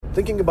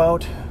thinking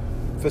about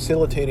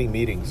facilitating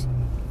meetings.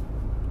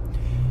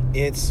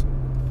 It's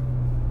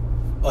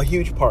a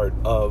huge part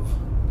of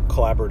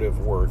collaborative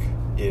work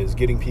is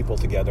getting people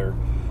together,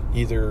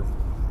 either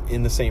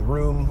in the same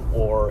room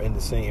or in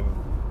the same,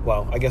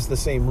 the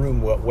same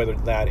room, whether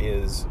that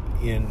is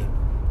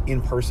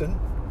in person,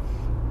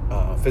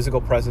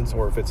 physical presence,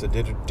 or if it's a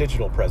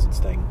digital presence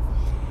thing.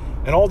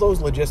 And all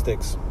those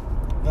logistics,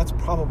 that's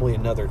probably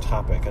another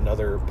topic,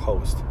 another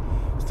post,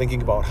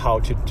 thinking about how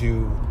to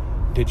do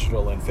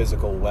digital and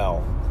physical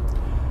well.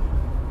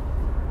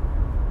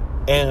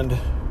 And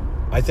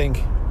I think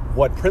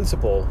what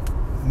principle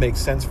makes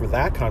sense for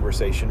that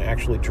conversation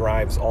actually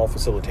drives all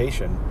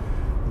facilitation,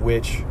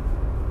 which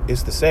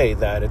is to say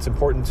that it's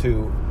important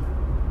to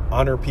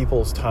honor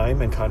people's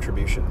time and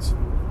contributions.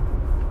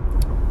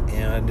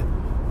 And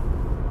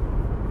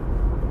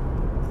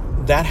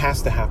that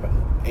has to happen.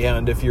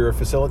 And if you're a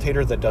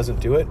facilitator that doesn't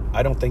do it,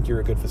 I don't think you're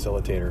a good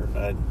facilitator.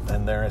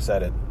 And there I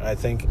said it. I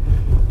think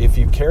if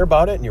you care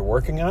about it and you're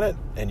working on it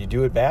and you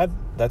do it bad,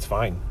 that's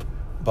fine.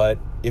 But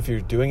if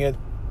you're doing it,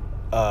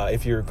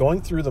 if you're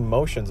going through the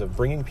motions of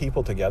bringing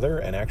people together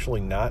and actually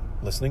not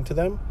listening to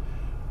them,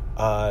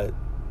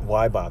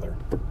 why bother?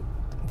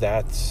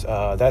 That's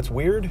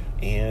weird,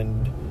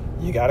 and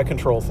you got a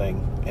control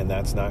thing, and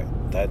that's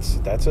an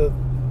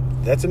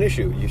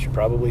issue. You should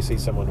probably see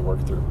someone to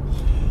work through.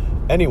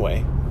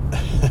 Anyway,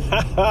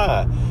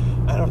 I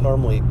don't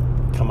normally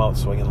come out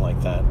swinging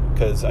like that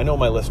because I know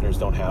my listeners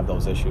don't have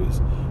those issues,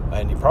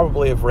 and you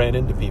probably have ran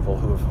into people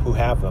who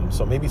have them.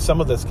 So maybe some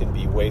of this can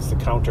be ways to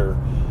counter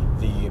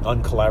the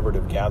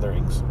uncollaborative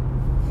gatherings.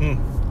 I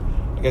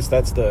guess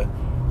that's the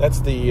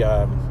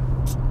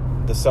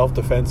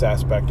self-defense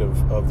aspect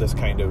of this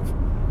kind of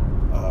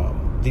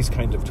these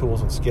kinds of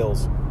tools and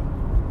skills,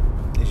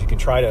 is you can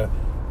try to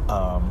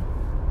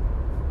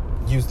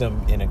use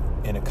them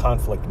in a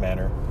conflict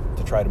manner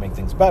to try to make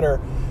things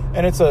better.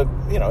 And it's a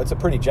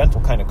pretty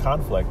gentle kind of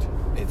conflict.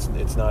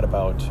 It's not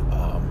about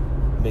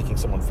making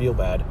someone feel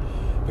bad,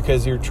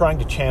 because you're trying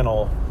to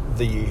channel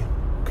the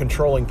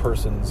controlling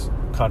person's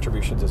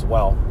contributions as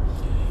well.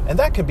 And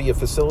that could be a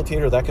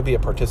facilitator, that could be a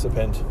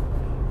participant.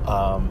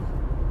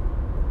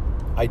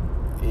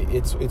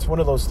 It's one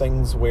of those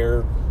things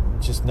where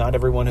just not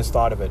everyone has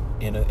thought of it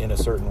in a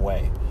certain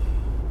way.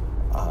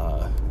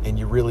 And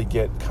you really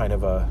get kind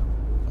of a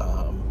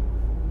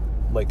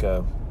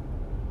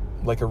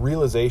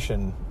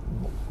realization,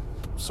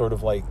 sort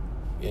of like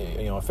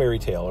a fairy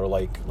tale, or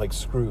like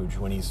Scrooge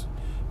when he's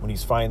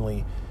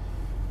finally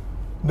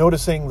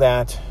noticing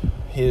that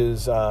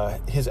his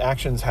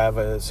actions have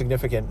a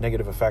significant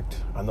negative effect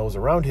on those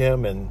around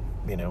him, and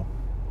there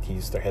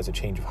has a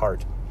change of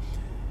heart.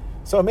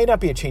 So it may not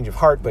be a change of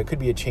heart, but it could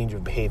be a change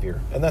of behavior,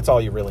 and that's all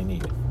you really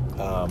need.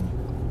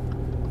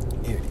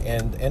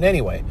 And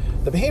anyway,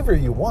 the behavior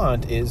you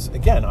want is,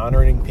 again,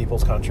 honoring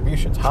people's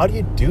contributions. How do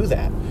you do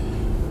that?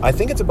 I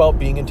think it's about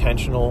being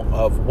intentional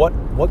of what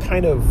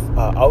kind of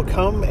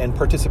outcome and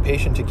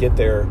participation to get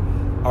there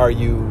are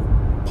you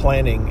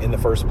planning in the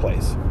first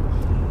place.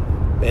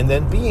 And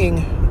then being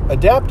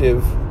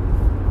adaptive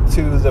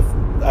to the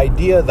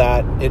idea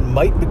that it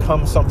might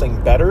become something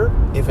better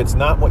if it's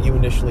not what you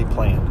initially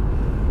planned.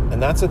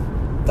 And that's a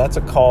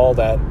call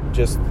that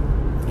just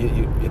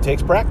it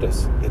takes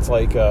practice. It's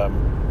like a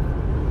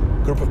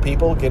group of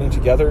people getting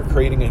together,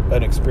 creating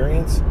an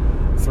experience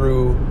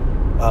through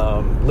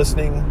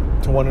listening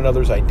to one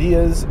another's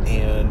ideas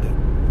and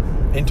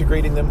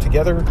integrating them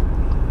together.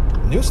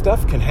 New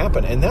stuff can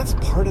happen, and that's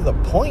part of the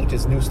point,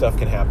 is new stuff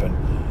can happen.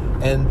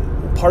 And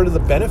part of the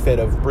benefit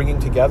of bringing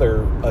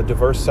together a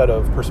diverse set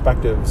of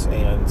perspectives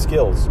and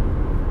skills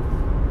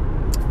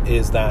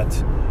is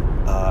that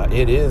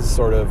it is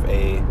sort of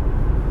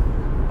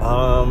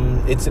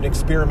it's an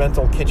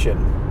experimental kitchen,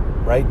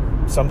 right?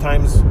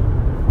 Sometimes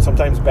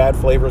bad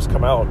flavors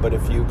come out, but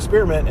if you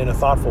experiment in a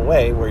thoughtful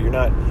way where you're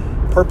not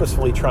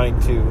purposefully trying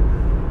to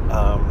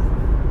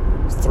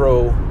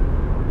throw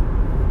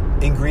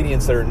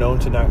ingredients that are known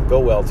to not go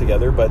well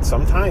together, but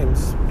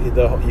sometimes you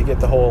get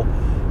the whole,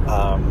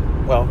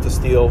 to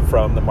steal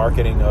from the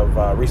marketing of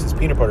Reese's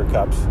Peanut Butter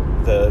Cups,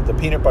 the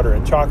peanut butter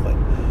and chocolate.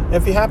 And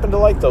if you happen to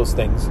like those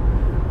things,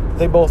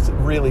 they both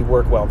really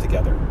work well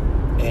together.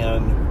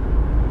 And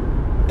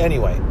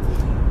anyway,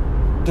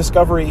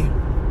 discovery,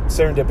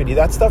 serendipity,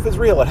 that stuff is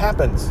real. It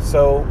happens.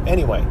 So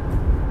anyway,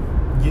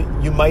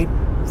 you might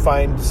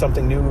find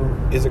something new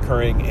is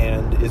occurring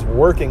and is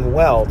working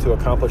well to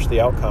accomplish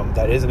the outcome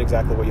that isn't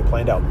exactly what you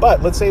planned out.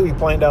 But let's say we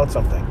planned out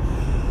something.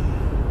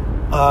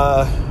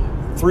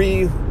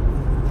 3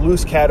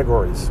 loose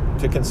categories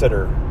to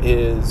consider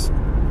is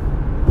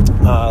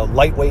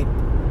lightweight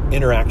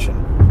interaction.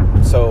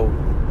 So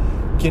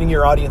getting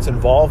your audience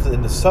involved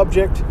in the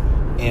subject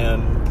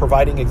and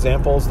providing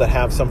examples that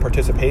have some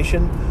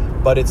participation,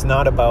 but it's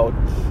not about,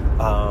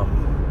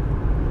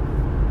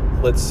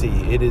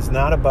 it is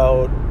not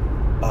about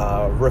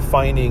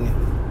refining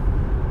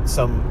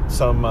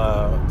some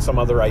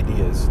other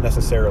ideas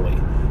necessarily.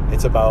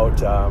 It's about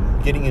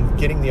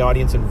getting the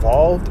audience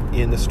involved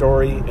in the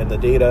story and the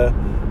data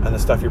and the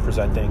stuff you're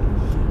presenting,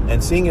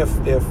 and seeing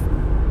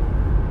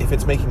if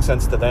it's making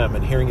sense to them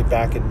and hearing it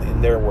back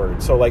in their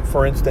words. So, like,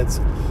 for instance,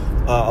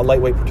 a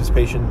lightweight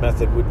participation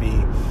method would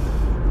be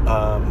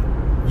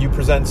you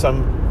present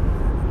some,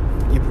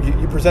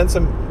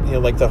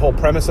 like the whole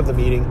premise of the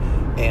meeting,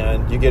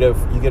 and you get a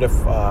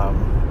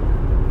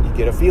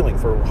feeling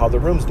for how the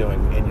room's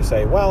doing, and you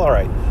say, well, all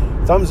right,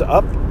 thumbs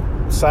up,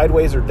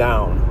 sideways, or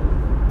down.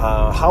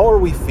 How are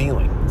we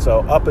feeling?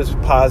 So up is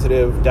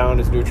positive, down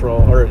is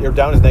neutral, or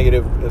down is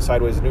negative,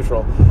 sideways is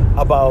neutral,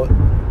 about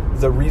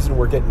the reason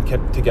we're getting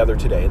kept together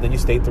today. And then you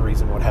state the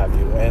reason, what have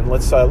you, and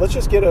let's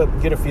just get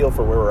a feel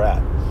for where we're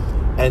at.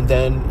 And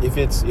then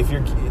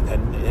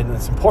and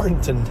it's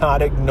important to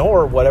not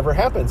ignore whatever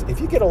happens. If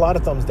you get a lot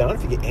of thumbs down,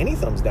 if you get any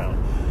thumbs down,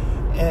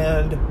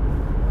 and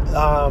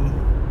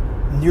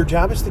your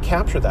job is to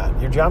capture that.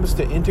 Your job is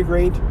to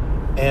integrate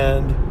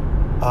and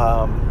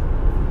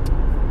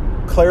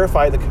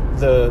clarify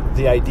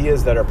the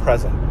ideas that are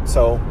present.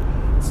 So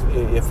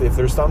if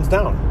there's thumbs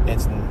down,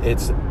 it's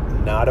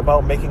not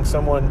about making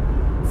someone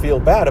feel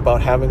bad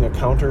about having a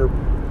counter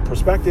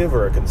perspective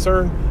or a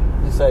concern.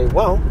 You say,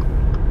 well,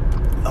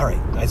 all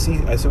right, I see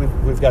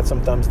we've got some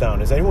thumbs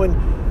down. Is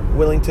anyone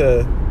willing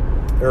to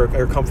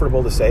or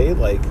comfortable to say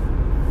like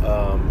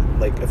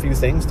a few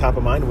things top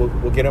of mind?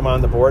 We'll get them on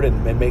the board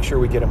and make sure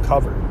we get them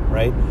covered,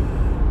 right?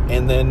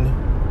 And then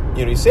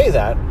you say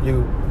that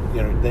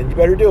then you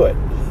better do it.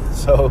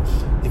 So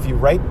if you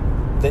write,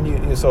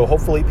 then so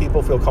hopefully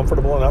people feel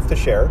comfortable enough to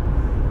share,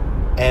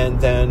 and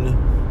then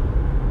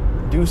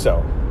do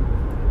so,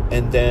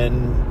 and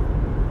then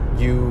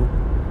you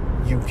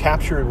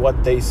captured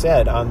what they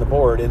said on the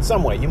board in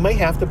some way. You may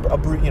have to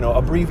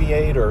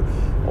abbreviate or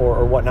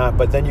whatnot,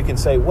 but then you can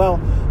say, well,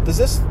 does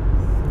this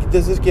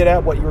get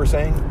at what you were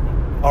saying?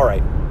 All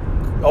right.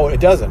 Oh, it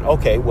doesn't.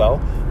 Okay,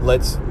 well,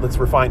 let's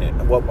refine it.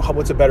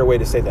 What's a better way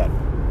to say that?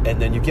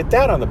 And then you get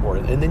that on the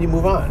board, and then you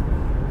move on.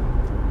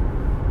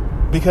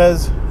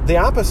 Because the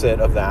opposite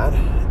of that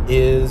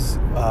is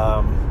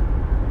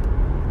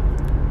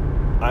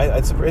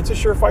it's a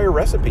surefire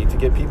recipe to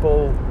get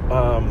people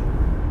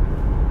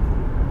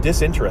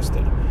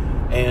disinterested,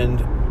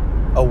 and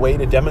a way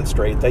to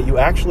demonstrate that you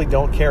actually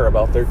don't care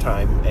about their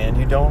time, and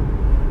you don't,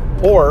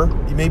 or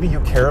maybe you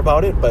care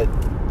about it, but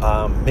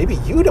maybe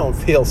you don't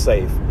feel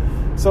safe.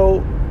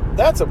 So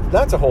that's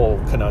a whole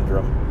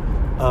conundrum.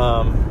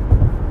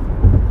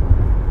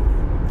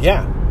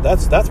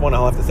 That's one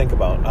I'll have to think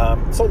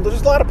about. So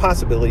there's a lot of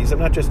possibilities. I'm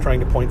not just trying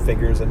to point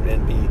fingers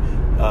and be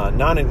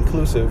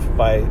non-inclusive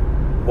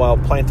while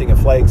planting a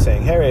flag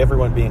saying, hey,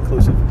 everyone be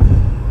inclusive.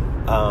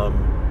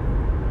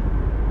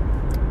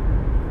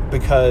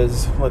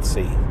 Because, let's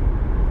see.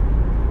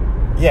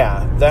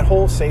 Yeah, that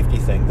whole safety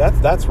thing,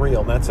 that's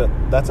real. That's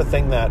a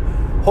thing that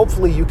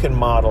hopefully you can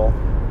model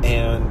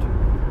and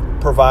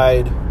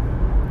provide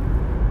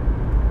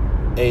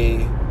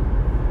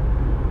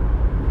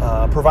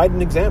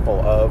an example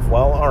of,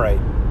 well, all right,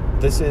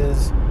 this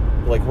is,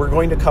 like, we're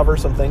going to cover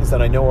some things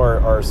that I know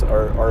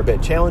are a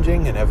bit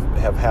challenging and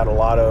have had a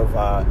lot of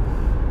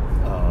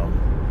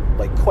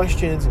like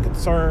questions and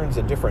concerns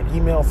and different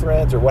email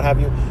threads or what have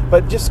you,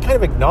 but just kind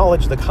of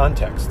acknowledge the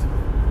context.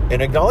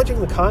 And acknowledging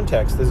the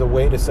context is a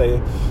way to say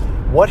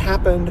what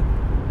happened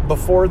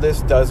before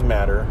this does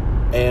matter,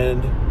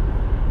 and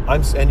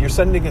you're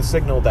sending a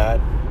signal that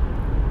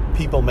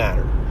people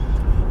matter.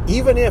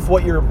 Even if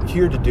what you're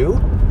here to do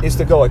is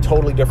to go a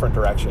totally different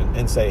direction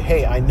and say,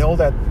 hey, I know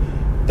that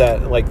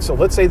like, so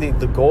let's say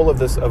the goal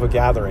of a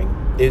gathering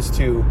is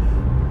to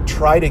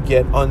try to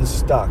get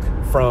unstuck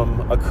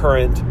from a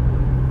current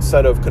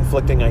set of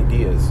conflicting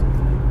ideas.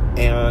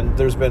 And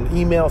there's been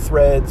email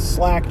threads,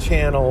 Slack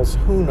channels,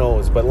 who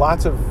knows, but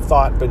lots of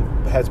thought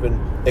has been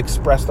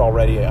expressed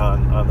already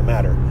on the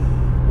matter.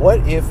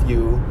 What if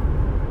you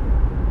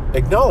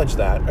acknowledge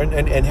that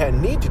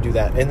and need to do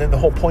that, and then the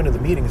whole point of the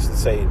meeting is to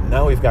say,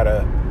 now we've got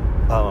to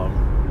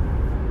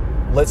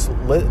let's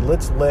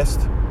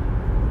list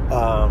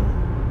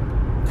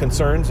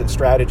concerns and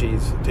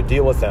strategies to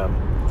deal with them,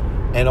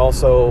 and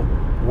also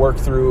work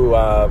through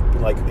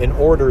like an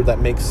order that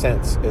makes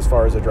sense as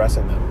far as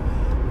addressing them.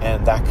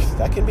 And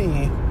that can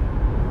be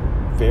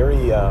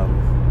very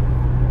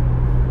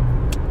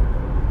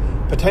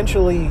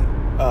potentially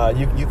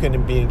you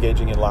can be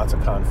engaging in lots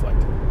of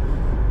conflict.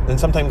 And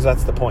sometimes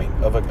that's the point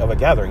of a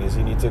gathering, is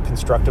you need to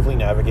constructively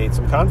navigate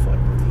some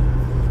conflict.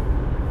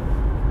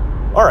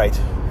 All right.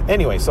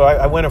 Anyway, so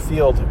I went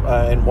afield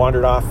and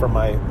wandered off from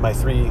my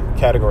three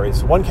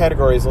categories. One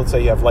category is, let's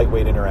say you have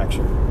lightweight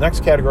interaction.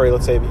 Next category,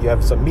 let's say you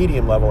have some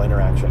medium level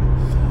interaction.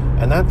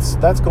 And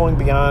that's going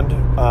beyond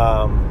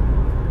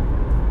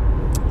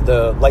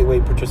the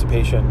lightweight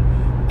participation.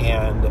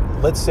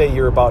 And let's say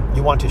you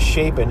want to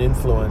shape and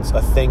influence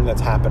a thing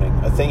that's happening,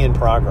 a thing in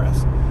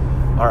progress.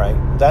 All right,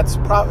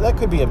 that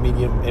could be a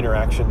medium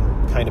interaction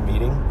kind of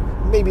meeting.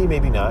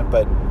 Maybe not,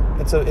 but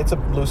it's a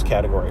loose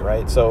category,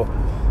 right? So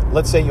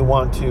let's say you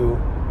want to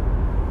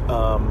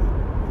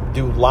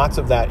do lots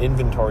of that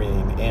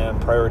inventorying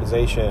and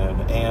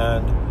prioritization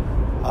and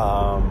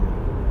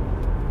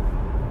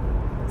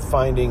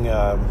finding,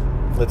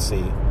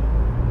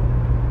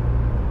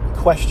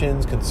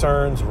 questions,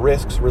 concerns,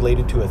 risks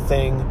related to a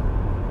thing.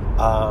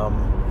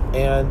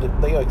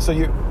 So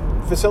you're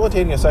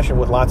facilitating a session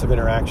with lots of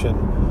interaction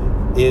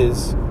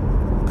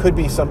could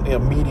be some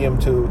medium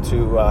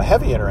to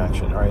heavy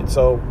interaction. All right,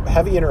 so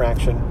heavy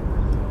interaction.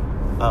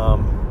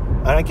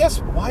 And I guess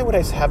why would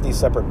I have these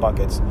separate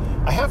buckets?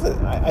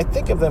 I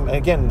think of them,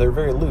 again, they're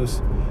very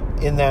loose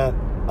in that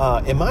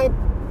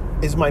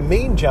is my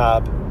main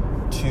job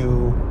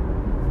to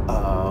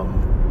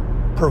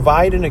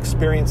provide an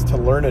experience to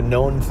learn a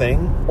known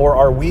thing, or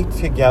are we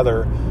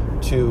together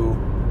to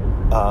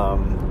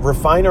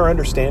refine our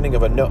understanding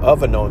of a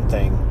known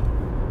thing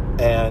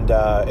and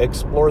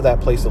explore that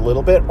place a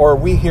little bit, or are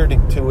we here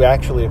to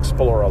actually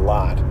explore a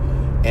lot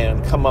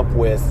and come up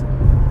with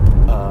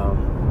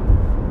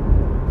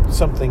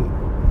something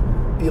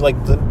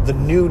like the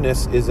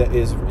newness is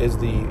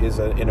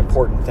an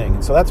important thing.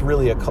 And so that's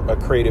really a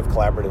creative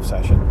collaborative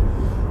session.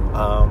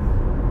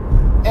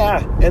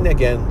 And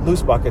again,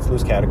 loose buckets,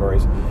 loose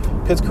categories,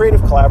 because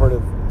creative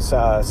collaborative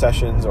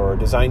sessions or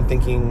design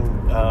thinking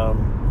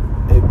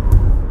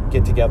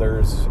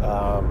get-togethers,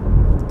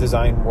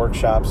 design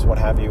workshops, what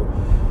have you.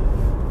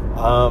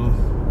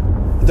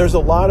 There's a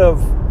lot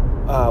of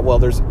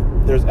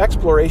there's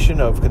exploration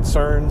of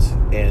concerns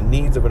and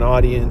needs of an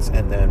audience,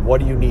 and then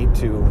what do you need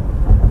to,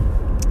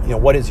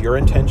 what is your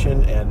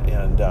intention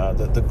and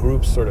the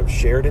group's sort of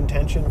shared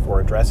intention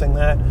for addressing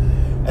that,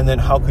 and then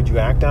how could you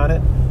act on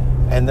it?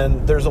 And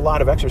then there's a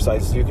lot of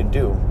exercises you can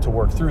do to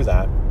work through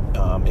that,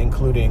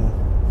 including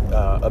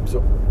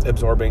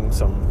absorbing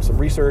some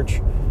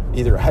research,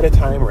 either ahead of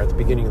time or at the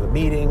beginning of the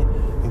meeting,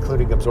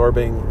 including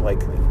absorbing like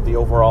the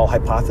overall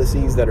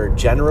hypotheses that are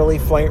generally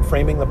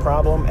framing the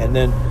problem, and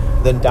then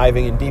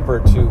diving in deeper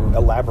to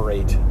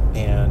elaborate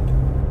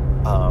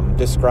and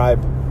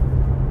describe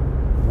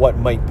what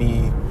might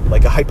be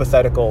like a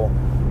hypothetical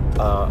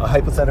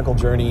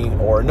journey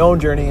or a known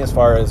journey as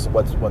far as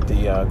what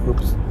the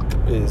group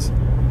is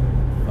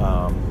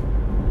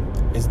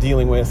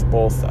dealing with,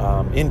 both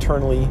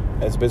internally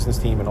as a business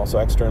team and also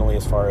externally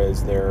as far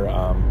as their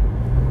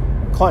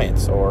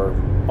clients or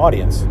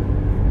audience.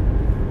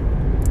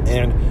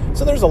 And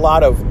so there's a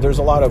lot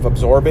of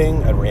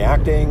absorbing and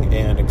reacting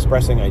and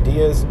expressing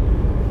ideas.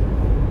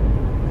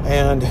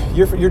 And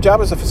your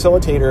job as a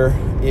facilitator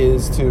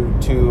is to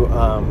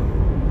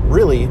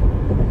really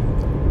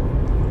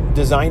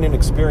design an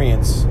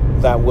experience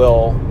that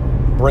will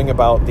bring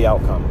about the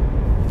outcome.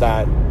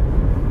 That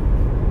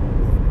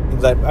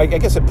I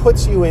guess it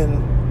puts you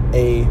in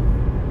a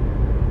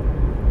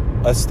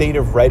state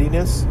of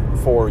readiness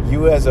for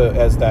you as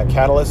that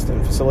catalyst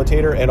and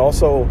facilitator, and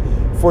also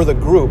for the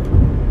group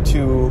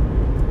to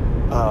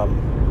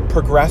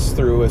progress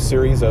through a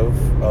series of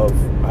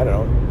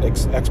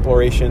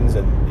explorations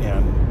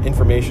and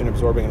information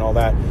absorbing and all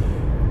that,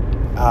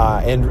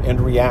 and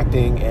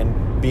reacting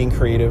and being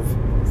creative.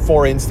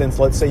 For instance,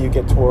 let's say you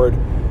get toward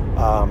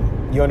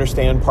you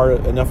understand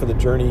enough of the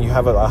journey, you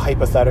have a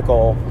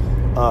hypothetical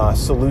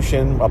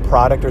solution, a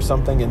product or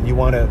something, and you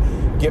want to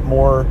get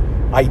more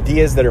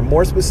ideas that are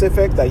more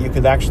specific, that you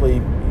could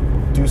actually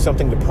do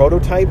something to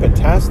prototype and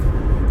test.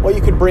 Well,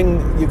 you could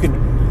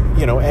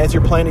as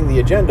you're planning the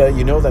agenda,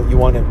 that you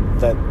want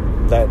that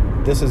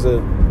this is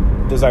a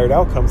desired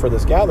outcome for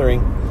this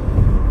gathering,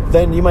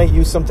 then you might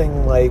use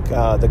something like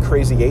the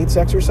Crazy 8s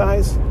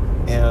exercise.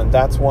 And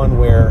that's one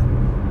where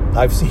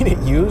I've seen it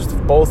used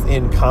both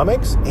in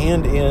comics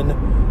and in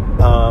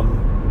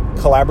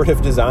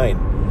collaborative design,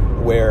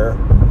 where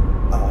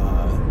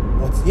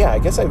I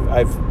guess I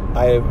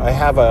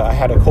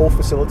had a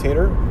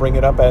co-facilitator bring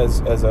it up as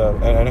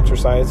an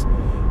exercise,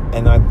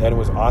 and it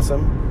was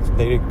awesome.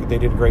 They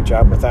did a great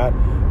job with that.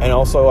 And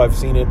also I've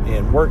seen it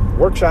in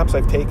workshops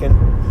I've taken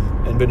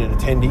and been an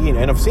attendee,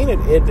 and I've seen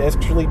it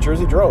actually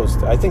Jersey Droz.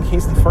 I think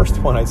he's the first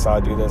one I saw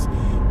do this,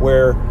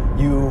 where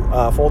you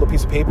fold a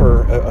piece of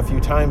paper a few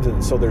times,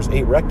 and so there's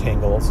 8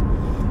 rectangles,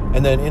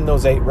 and then in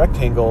those 8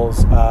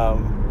 rectangles,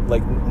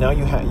 now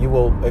you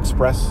will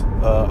express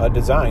a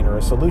design or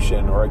a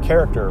solution or a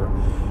character,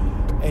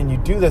 and you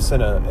do this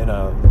in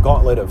a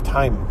gauntlet of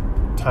timed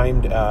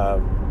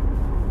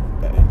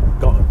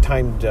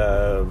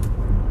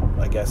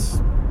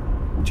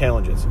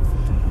challenges.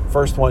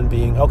 First one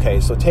being, okay,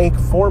 so take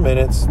 4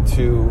 minutes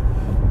to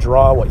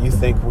draw what you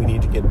think we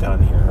need to get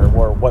done here,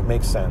 or what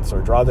makes sense, or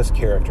draw this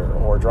character,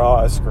 or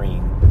draw a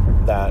screen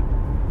that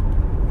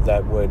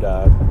would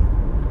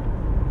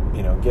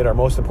get our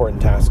most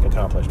important task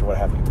accomplished, or what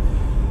have you.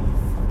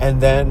 And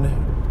then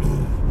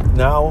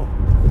now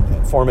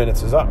 4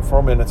 minutes is up.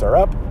 4 minutes are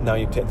up. Now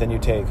you take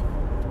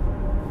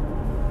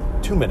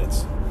 2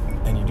 minutes,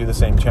 and you do the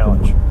same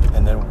challenge.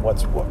 And then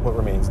what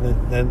remains?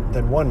 And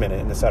then 1 minute,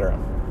 and etc.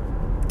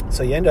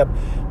 So you end up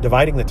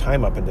dividing the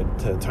time up into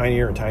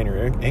tinier and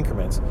tinier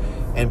increments,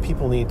 and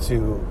people need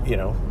to,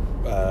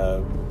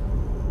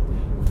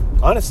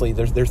 honestly,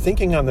 they're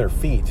thinking on their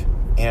feet.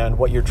 And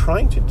what you're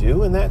trying to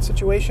do in that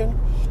situation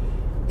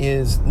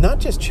is not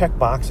just check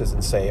boxes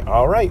and say,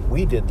 all right,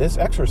 we did this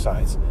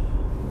exercise.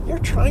 You're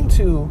trying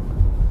to,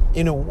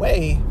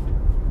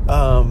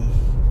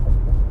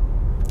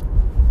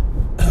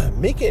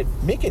 make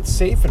it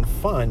safe and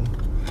fun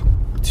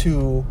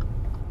to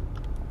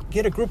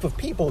get a group of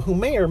people who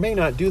may or may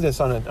not do this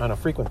on a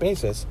frequent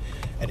basis,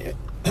 and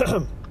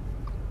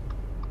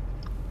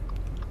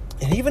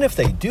and even if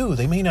they do,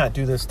 they may not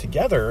do this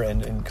together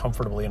and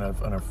comfortably on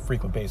a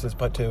frequent basis,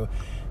 but to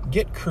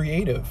get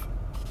creative.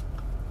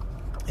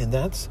 And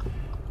that's,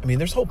 I mean,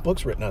 there's whole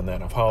books written on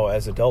that, of how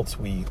as adults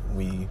we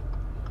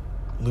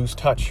lose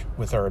touch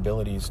with our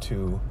abilities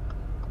to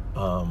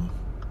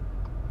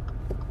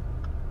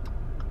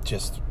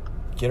just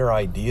get our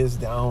ideas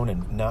down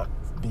and not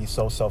be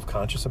so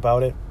self-conscious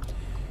about it.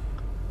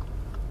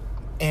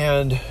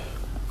 And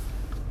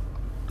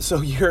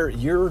so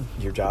your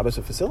job as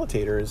a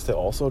facilitator is to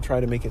also try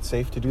to make it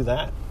safe to do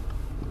that.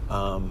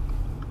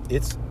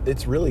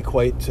 It's really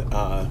quite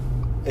a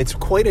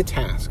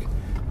task,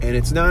 and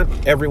it's not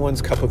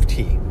everyone's cup of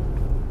tea.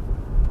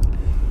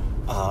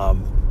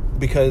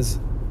 Because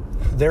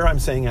there I'm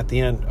saying at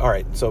the end, all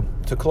right, so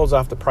to close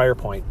off the prior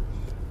point,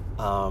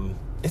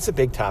 it's a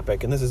big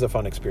topic, and this is a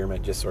fun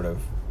experiment, just sort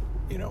of,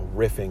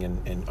 riffing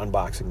and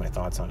unboxing my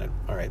thoughts on it.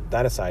 All right,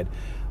 that aside,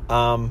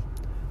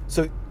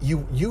 so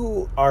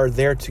you are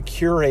there to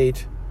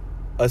curate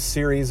a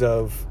series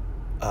of,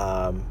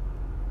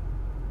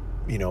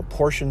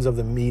 portions of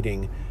the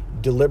meeting,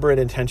 deliberate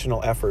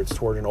intentional efforts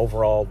toward an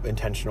overall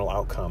intentional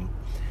outcome.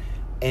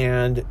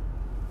 And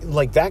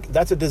like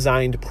that's a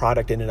designed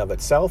product in and of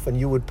itself, and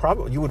you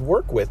would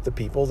work with the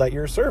people that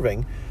you're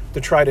serving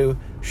to try to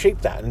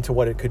shape that into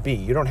what it could be.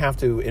 You don't have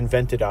to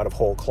invent it out of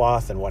whole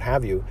cloth and what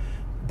have you,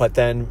 but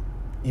then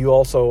you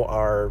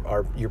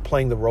also you're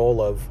playing the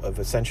role of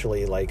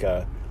essentially like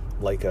a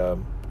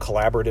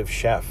collaborative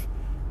chef,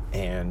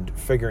 and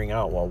figuring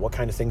out, well, what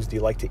kind of things do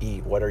you like to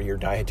eat? What are your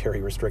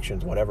dietary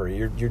restrictions? Whatever.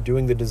 You're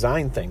doing the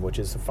design thing, which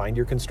is to find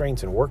your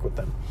constraints and work with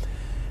them.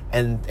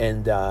 And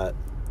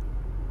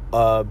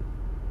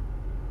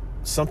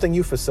something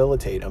you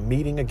facilitate, a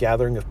meeting, a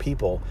gathering of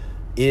people,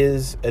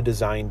 is a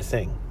designed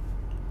thing.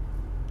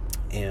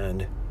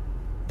 And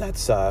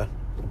that's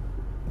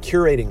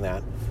curating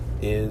that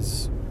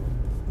is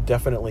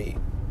definitely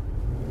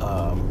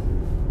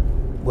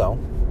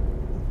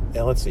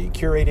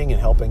curating and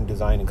helping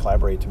design and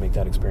collaborate to make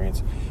that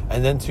experience,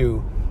 and then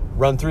to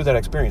run through that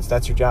experience.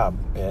 That's your job.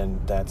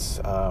 And that's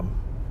I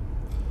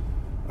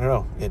don't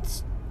know,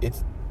 it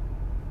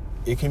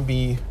can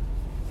be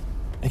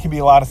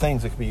a lot of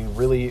things. It can be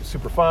really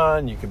super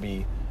fun. You can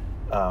be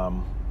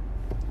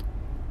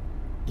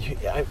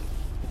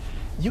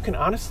you can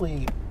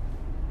honestly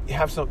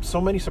have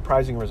so many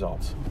surprising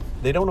results.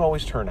 They don't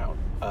always turn out.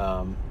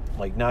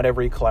 Like not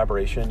every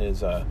collaboration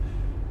is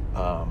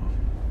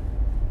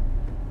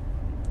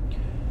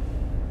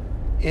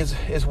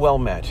well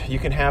met. You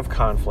can have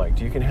conflict.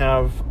 You can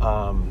have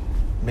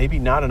maybe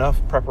not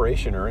enough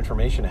preparation or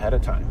information ahead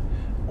of time,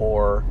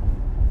 or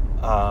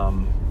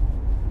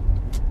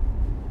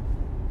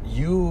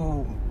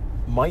you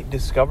might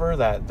discover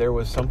that there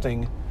was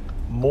something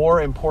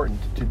more important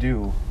to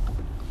do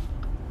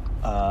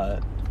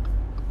as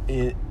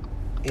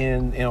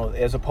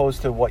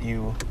opposed to what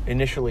you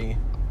initially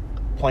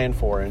planned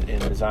for and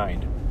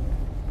designed.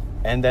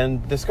 And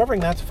then discovering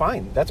that's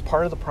fine. That's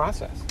part of the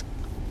process.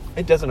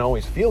 It doesn't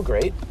always feel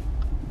great,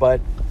 but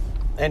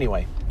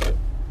anyway,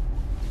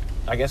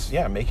 I guess,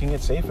 making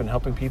it safe and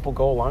helping people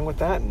go along with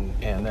that,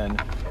 and then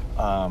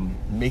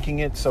making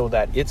it so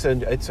that it's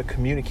a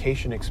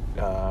communication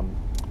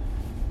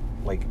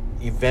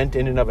event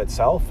in and of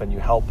itself, and you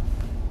help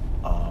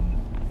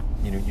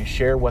you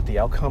share what the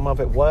outcome of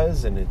it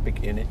was, and it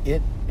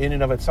in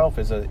and of itself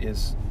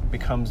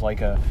becomes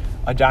like a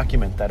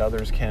document that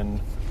others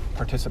can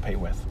participate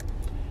with.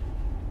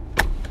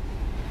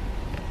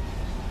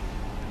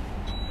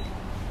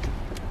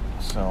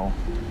 So,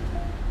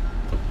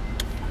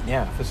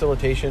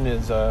 facilitation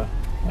is,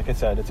 like I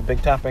said, it's a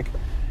big topic,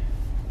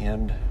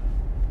 and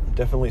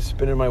definitely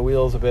spinning my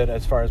wheels a bit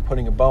as far as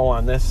putting a bow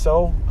on this.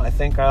 So I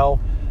think I'll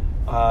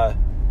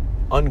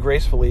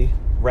ungracefully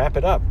wrap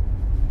it up.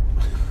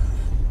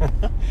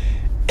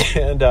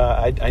 And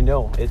I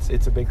know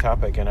it's a big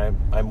topic, and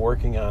I'm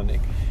working on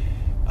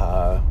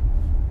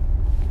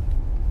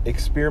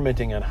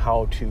experimenting on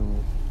how to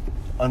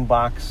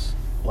unbox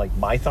like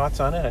my thoughts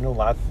on it. I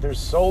know there's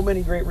so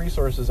many great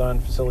resources on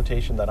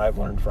facilitation that I've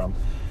learned from,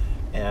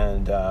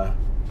 and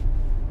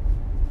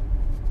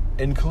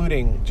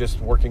including just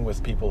working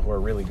with people who are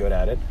really good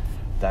at it.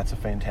 That's a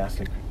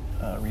fantastic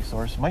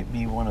resource. Might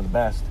be one of the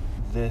best.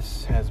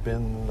 This has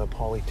been the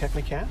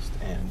Polytechnicast,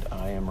 and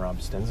I am Rob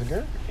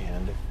Stenziger,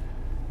 and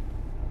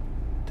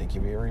thank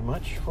you very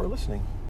much for listening.